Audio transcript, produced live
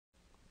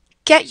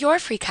Get your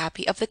free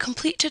copy of the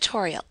complete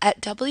tutorial at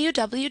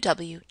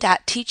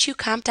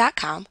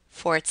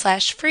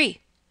www.teachucomp.com/free.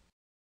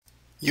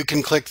 You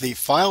can click the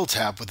File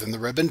tab within the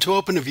ribbon to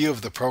open a view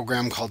of the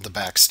program called the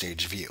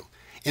Backstage view.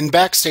 In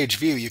Backstage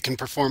View, you can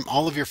perform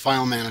all of your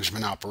file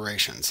management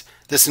operations.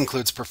 This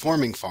includes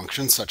performing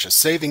functions such as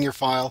saving your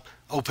file,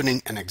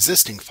 opening an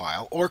existing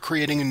file, or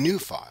creating a new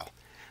file.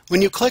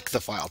 When you click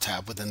the File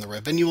tab within the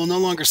ribbon, you will no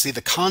longer see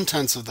the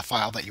contents of the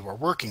file that you are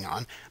working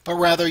on, but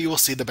rather you will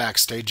see the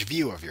Backstage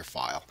view of your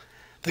file.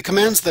 The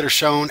commands that are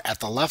shown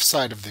at the left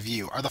side of the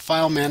view are the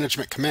file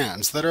management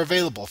commands that are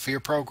available for your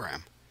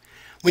program.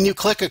 When you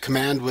click a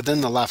command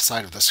within the left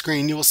side of the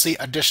screen, you will see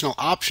additional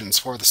options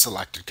for the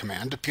selected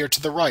command appear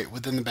to the right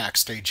within the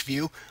Backstage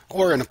view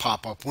or in a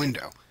pop-up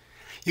window.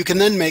 You can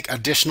then make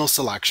additional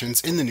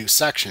selections in the new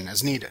section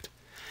as needed.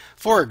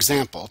 For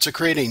example, to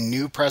create a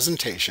new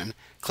presentation,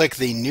 click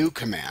the New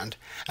command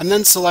and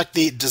then select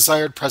the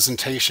desired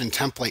presentation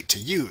template to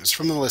use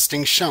from the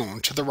listing shown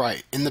to the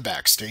right in the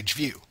Backstage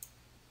view.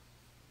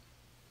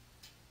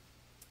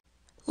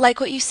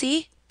 Like what you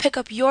see? Pick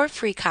up your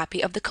free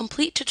copy of the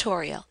complete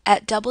tutorial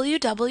at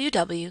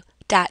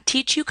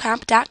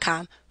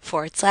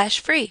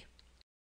www.teachucomp.com/free.